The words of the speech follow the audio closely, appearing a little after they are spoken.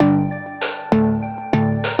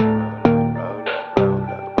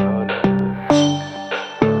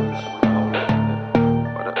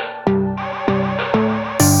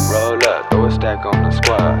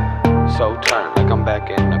So turn like I'm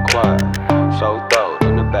back in the quad. So throwed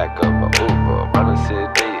in the back of a Uber. Rollin'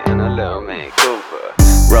 City in a little Mini Cooper.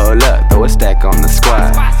 Roll up, throw a stack on the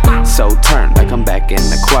squad. So turn like I'm back in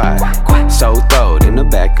the quad. So throwed in the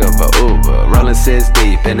back of a Uber. Rollin' 6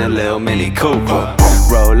 deep in a little Mini Cooper.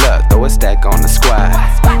 Roll up, throw a stack on the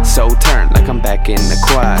squad. So turn like I'm back in the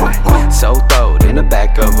quad. So throwed in the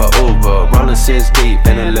back of a Uber. Rollin' 6 deep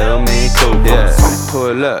in a little Mini Cooper. Yeah.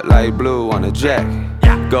 Pull up like blue on a jack.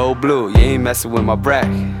 Go blue, you ain't messin' with my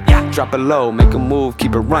bracket. Drop it low, make a move,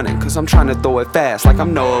 keep it running. Cause I'm tryna throw it fast like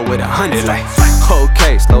I'm Noah with 100. Like,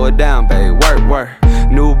 okay, slow it down, babe, work.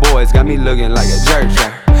 New boys got me looking like a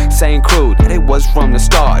jerk. Same crew that it was from the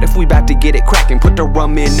start. If we bout to get it crackin', put the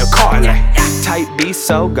rum in the car. Like, tight beat,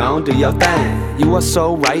 so gon' do your thing. You are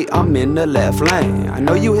so right, I'm in the left lane. I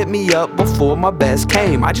know you hit me up before my best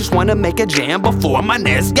came. I just wanna make a jam before my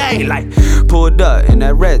next game. Like, pulled up in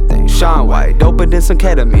that red thing, shine white. Doper than some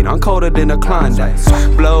ketamine, I'm colder than a Klondike.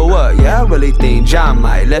 Blow up, yeah, I really think John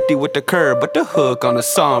might. Lefty with the curve, but the hook on the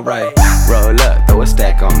song right. Roll up, throw a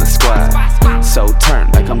stack on the squad. So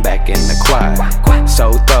turn like I'm back in the quad.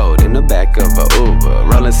 So throwed in the back of a Uber.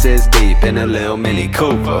 Rollin' 6 deep in a little Mini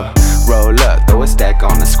Cooper. Roll up, throw a stack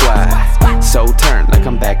on the squad. So turn like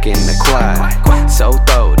I'm back in the quad. So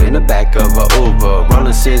throwed in the back of a Uber.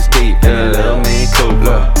 Rollin' 6 deep in a little Mini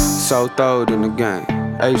Cooper. So throwed in the game,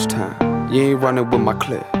 H-time. You ain't running with my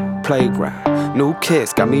clip, playground. New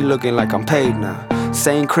kicks got me looking like I'm paid now.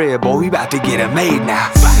 Same crib, boy, we bout to get it made now.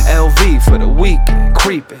 LV for the weekend,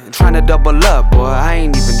 creepin', tryna double up, boy, I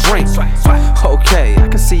ain't even drink. Okay, I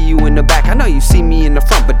can see you in the back, I know you see me in the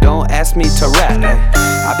front, but don't ask me to rap.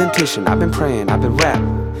 I've been pitching, I've been praying, I've been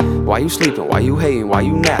rapping. Why you sleeping, why you hating, why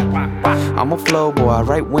you napping? I'm a flow boy, I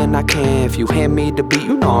write when I can. If you hand me the beat,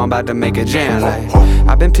 you know I'm about to make a jam. Like,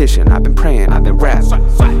 I've been pitching, I've been praying, I've been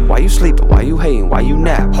rapping. Why you sleeping, why you hating, why you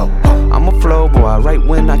napping? I'm a flow boy, I write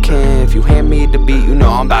when I can. If you hand me the beat, you know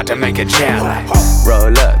I'm about to make a jam. Like,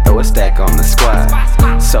 roll up, throw a stack on the squad.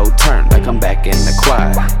 So turn like I'm back in the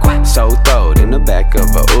quad. So throwed in the back of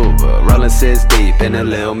a Uber. Rollin' 6 deep in a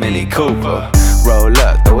little Mini Cooper. Roll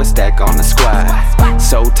up, throw a stack on the squad.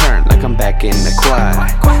 So turn like I'm back in the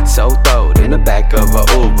quad. So throwed in the back of a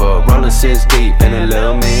Uber. Rollin' 6 deep in a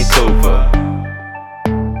little Mini Cooper.